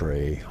on a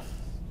tree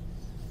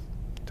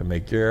to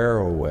make your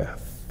arrow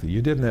with.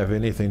 You didn't have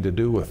anything to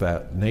do with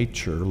that.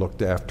 Nature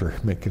looked after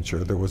making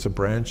sure there was a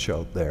branch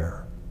out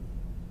there.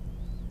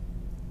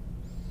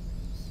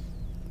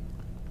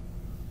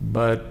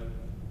 But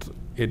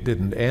it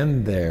didn't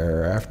end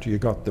there. After you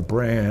got the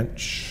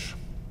branch,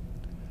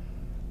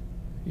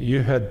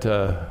 you had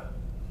to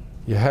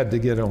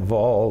get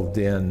involved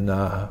in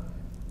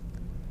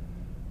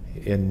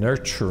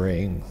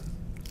nurturing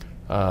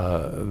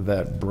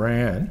that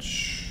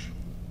branch.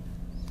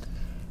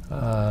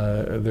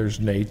 There's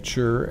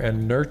nature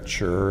and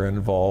nurture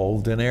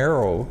involved in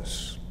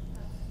arrows.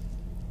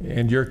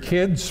 And your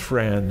kids'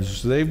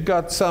 friends, they've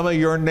got some of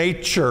your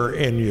nature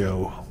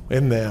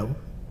in them.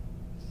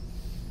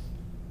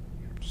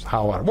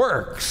 How it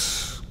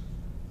works.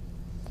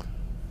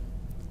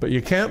 But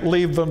you can't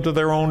leave them to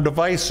their own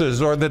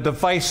devices or the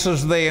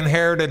devices they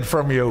inherited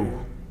from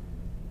you.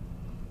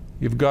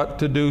 You've got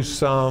to do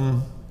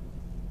some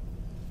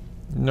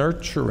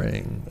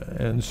nurturing.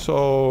 And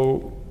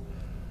so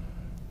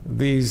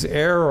these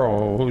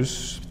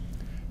arrows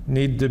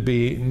need to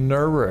be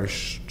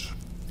nourished.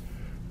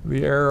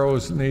 The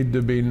arrows need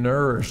to be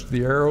nourished.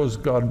 The arrows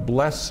God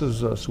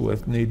blesses us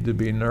with need to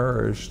be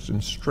nourished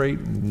and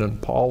straightened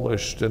and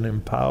polished and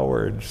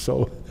empowered.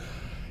 So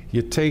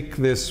you take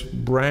this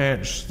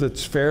branch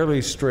that's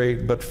fairly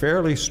straight, but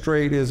fairly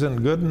straight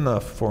isn't good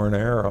enough for an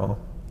arrow.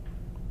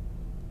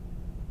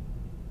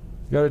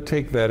 You got to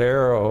take that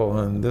arrow,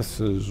 and this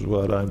is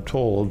what I'm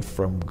told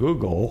from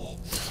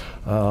Google.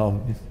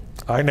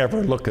 I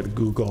never look at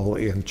Google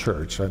in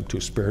church. I'm too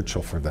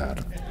spiritual for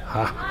that.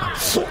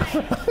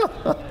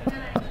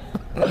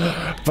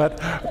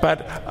 But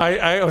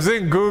I was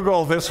in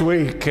Google this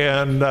week,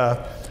 and I'm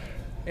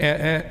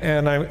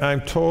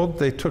told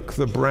they took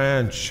the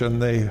branch and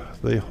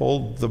they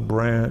hold the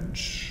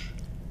branch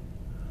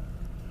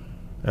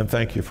And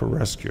thank you for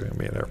rescuing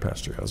me there,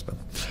 Pastor Husband,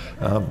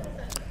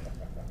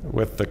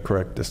 with the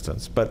correct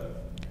distance.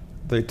 But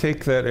they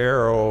take that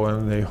arrow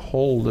and they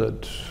hold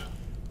it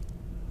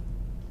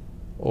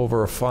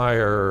over a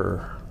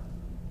fire.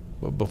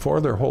 But before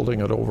they're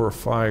holding it over a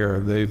fire,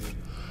 they've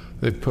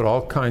put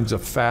all kinds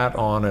of fat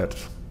on it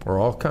or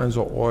all kinds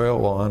of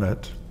oil on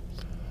it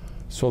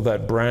so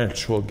that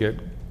branch will get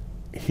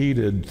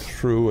heated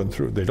through and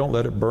through. They don't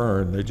let it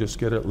burn. They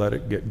just let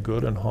it get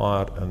good and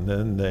hot, and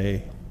then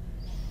they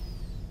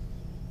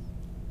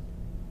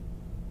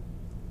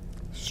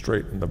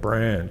straighten the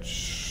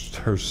branch.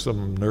 There's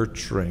some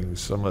nurturing,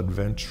 some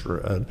adventure,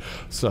 and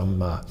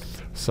some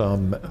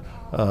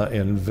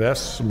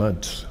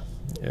investment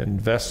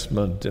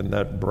in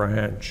that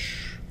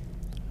branch.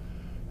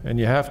 And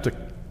you have to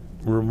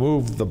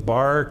remove the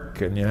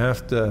bark, and you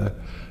have to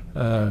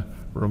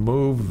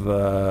remove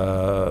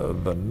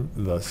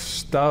the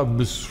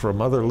stubs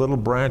from other little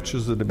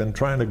branches that have been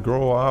trying to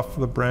grow off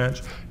the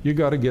branch. You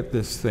got to get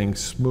this thing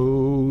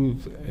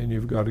smooth, and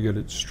you've got to get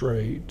it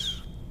straight.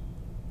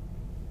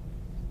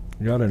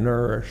 You got to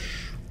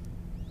nourish.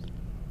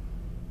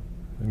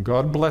 And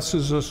God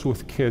blesses us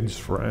with kids,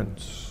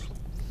 friends.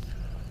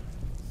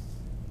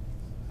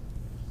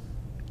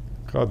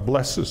 God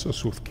blesses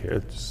us with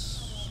kids.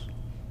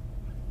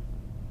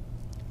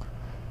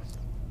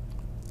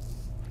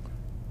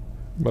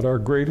 But our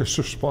greatest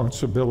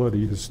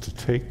responsibility is to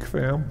take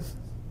them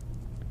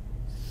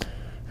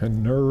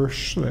and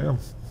nourish them.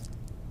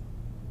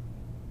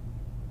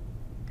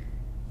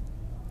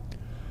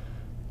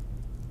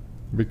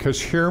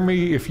 Because hear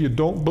me, if you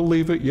don't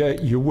believe it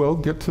yet, you will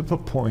get to the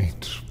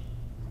point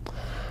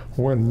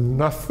when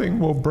nothing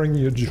will bring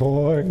you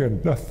joy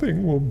and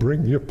nothing will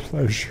bring you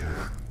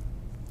pleasure.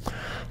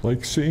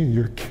 Like seeing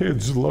your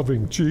kids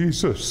loving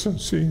Jesus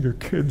and seeing your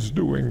kids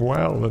doing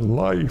well in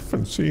life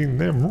and seeing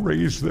them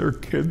raise their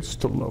kids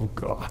to love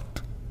God.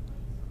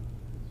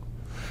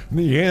 In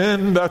the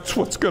end, that's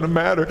what's going to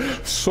matter.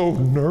 So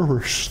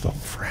nourish them,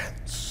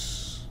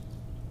 friends.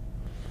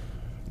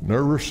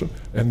 Nourish them.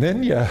 And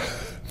then you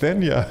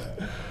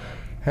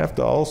have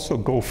to also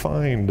go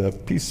find a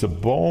piece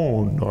of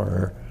bone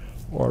or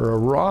a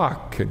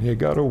rock, and you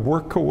got to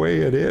work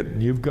away at it,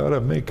 and you've got to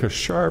make a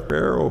sharp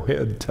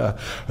arrowhead to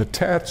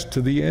attach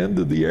to the end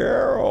of the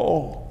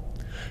arrow.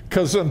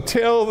 Because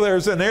until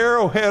there's an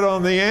arrowhead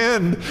on the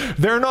end,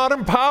 they're not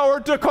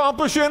empowered to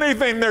accomplish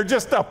anything. They're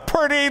just a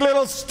pretty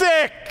little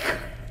stick.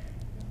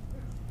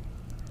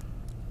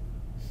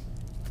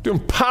 To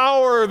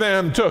empower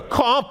them to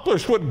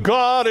accomplish what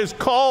God has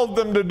called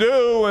them to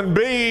do and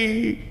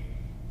be.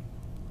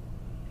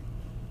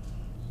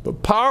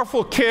 But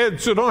powerful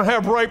kids who don't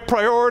have right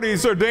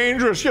priorities are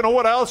dangerous. You know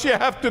what else you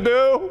have to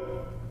do?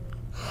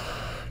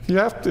 You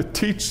have to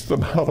teach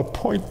them how to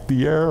point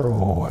the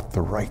arrow at the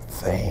right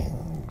things.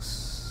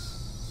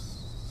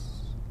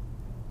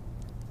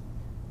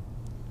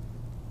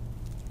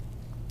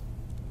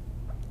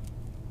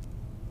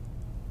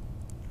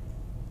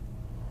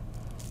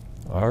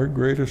 Our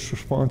greatest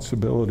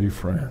responsibility,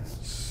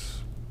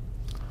 friends,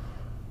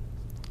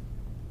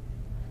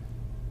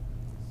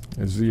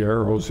 is the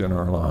arrows in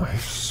our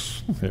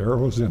lives, the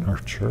arrows in our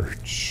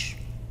church,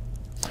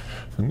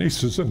 the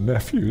nieces and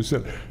nephews.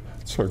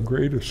 It's our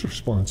greatest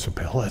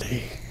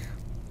responsibility.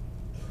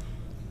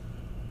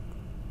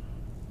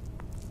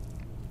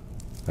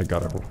 I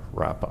got to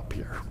wrap up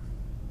here.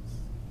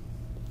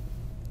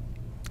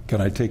 Can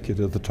I take you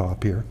to the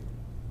top here?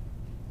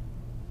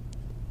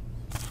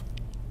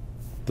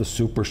 The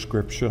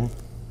superscription,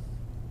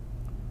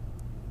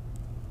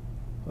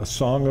 a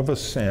song of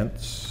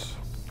ascents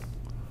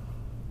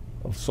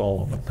of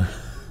Solomon.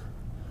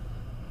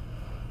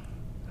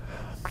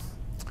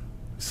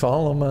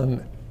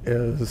 Solomon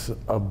is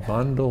a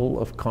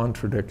bundle of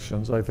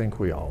contradictions. I think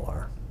we all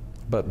are.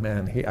 But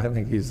man, I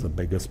think he's the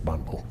biggest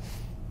bundle.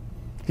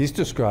 He's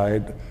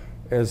described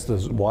as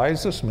the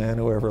wisest man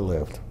who ever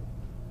lived.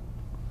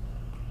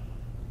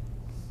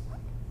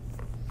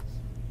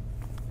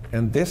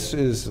 And this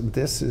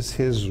is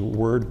his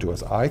word to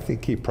us. I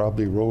think he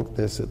probably wrote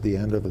this at the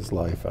end of his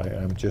life.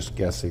 I'm just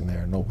guessing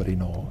there. Nobody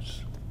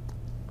knows.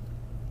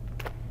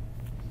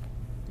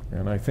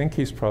 And I think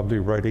he's probably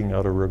writing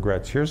out of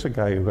regrets. Here's a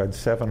guy who had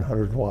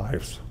 700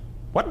 wives.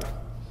 What?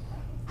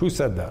 Who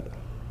said that?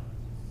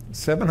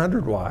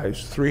 700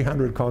 wives,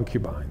 300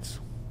 concubines,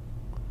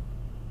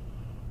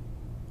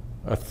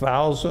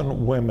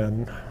 1,000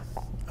 women.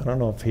 I don't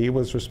know if he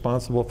was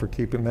responsible for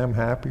keeping them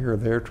happy or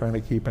they're trying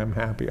to keep him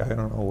happy. I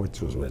don't know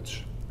which was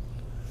which.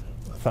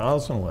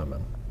 1,000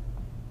 women.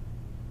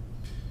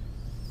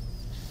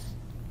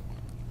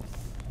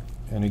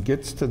 And he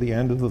gets to the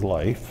end of the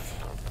life.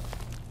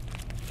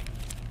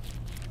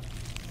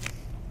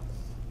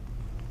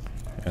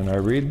 And I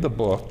read the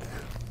book,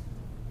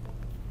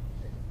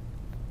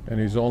 and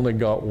he's only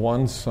got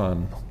one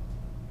son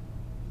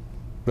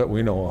that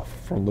we know of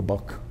from the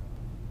book.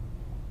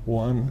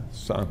 One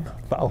son.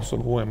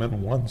 1,000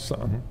 women, one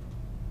son.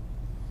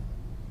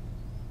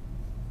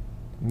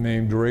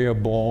 Named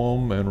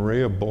Rehoboam, and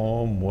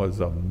Rehoboam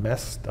was a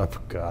messed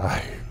up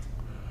guy.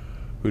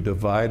 who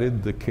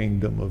divided the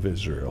kingdom of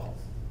Israel.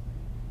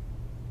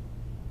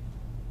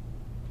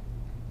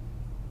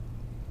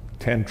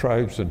 10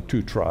 tribes and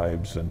 2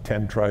 tribes, and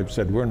 10 tribes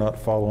said, we're not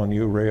following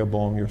you,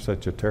 Rehoboam, you're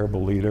such a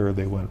terrible leader.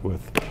 They went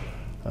with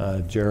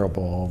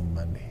Jeroboam,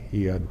 and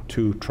he had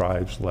 2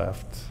 tribes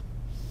left.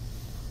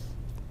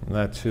 And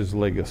that's his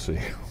legacy.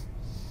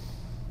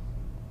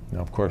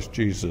 Now, of course,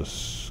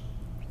 Jesus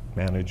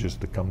manages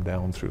to come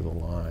down through the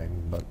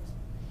line, but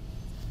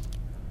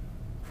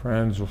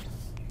friends,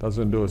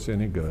 doesn't do us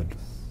any good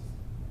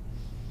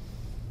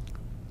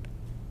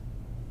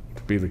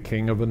to be the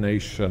king of a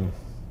nation,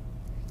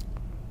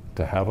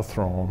 to have a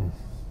throne.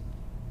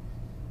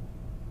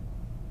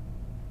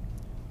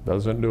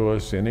 Doesn't do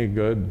us any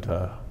good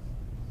to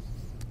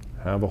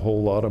have a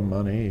whole lot of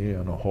money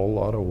and a whole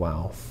lot of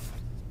wealth.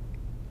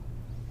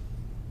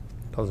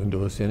 Doesn't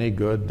do us any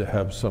good to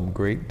have some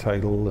great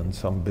title and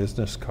some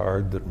business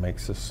card that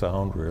makes us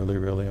sound really,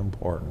 really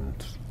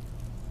important.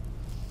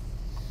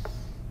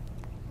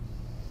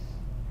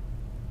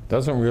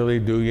 Doesn't really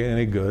do you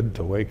any good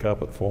to wake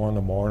up at 4 in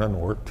the morning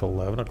and work till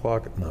 11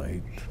 o'clock at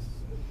night.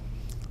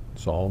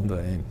 It's all in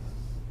vain.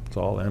 It's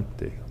all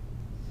empty.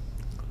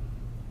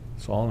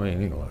 It's all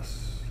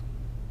meaningless.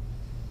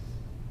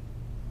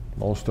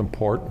 Most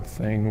important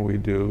thing we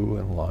do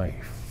in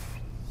life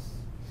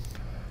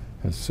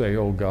is say,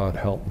 oh God,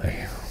 help me.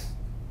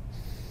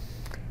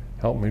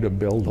 Help me to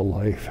build a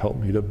life. Help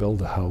me to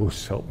build a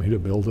house. Help me to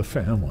build a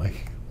family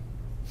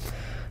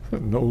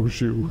that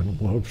knows you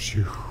and loves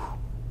you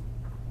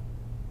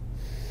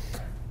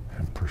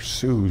and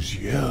pursues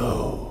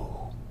you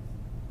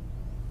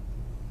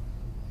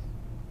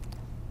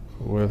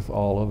with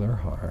all of their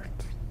heart.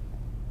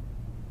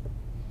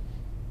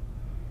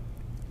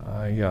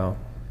 I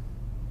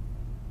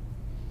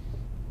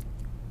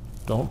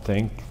don't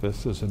think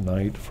this is a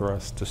night for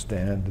us to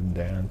stand and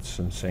dance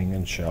and sing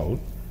and shout.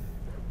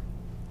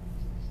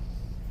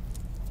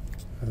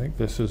 I think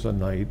this is a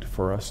night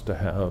for us to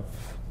have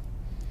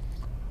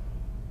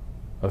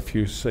a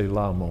few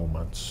Selah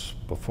moments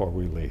before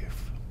we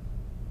leave.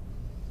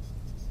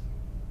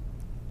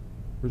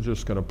 We're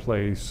just going to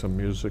play some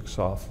music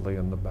softly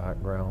in the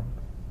background.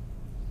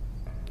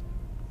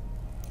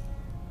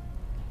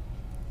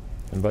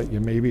 Invite you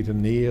maybe to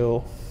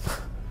kneel.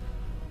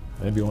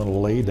 Maybe you want to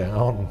lay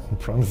down in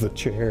front of the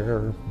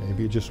chair.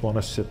 Maybe you just want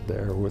to sit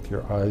there with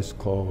your eyes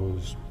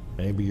closed.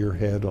 Maybe your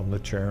head on the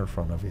chair in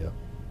front of you.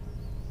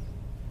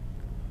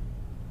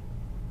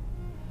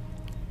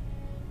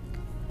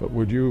 But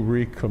would you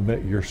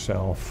recommit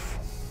yourself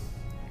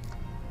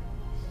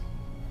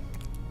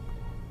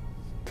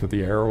to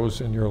the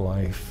arrows in your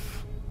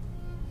life?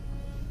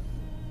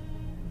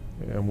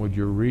 And would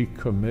you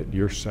recommit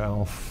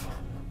yourself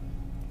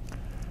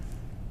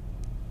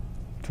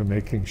to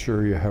making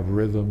sure you have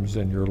rhythms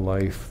in your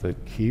life that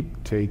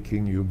keep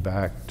taking you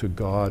back to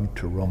God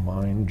to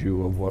remind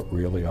you of what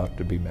really ought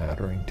to be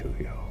mattering to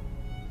you?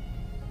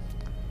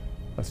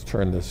 Let's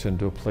turn this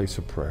into a place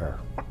of prayer.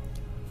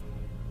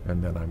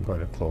 And then I'm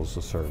going to close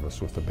the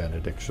service with a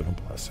benediction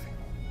and blessing.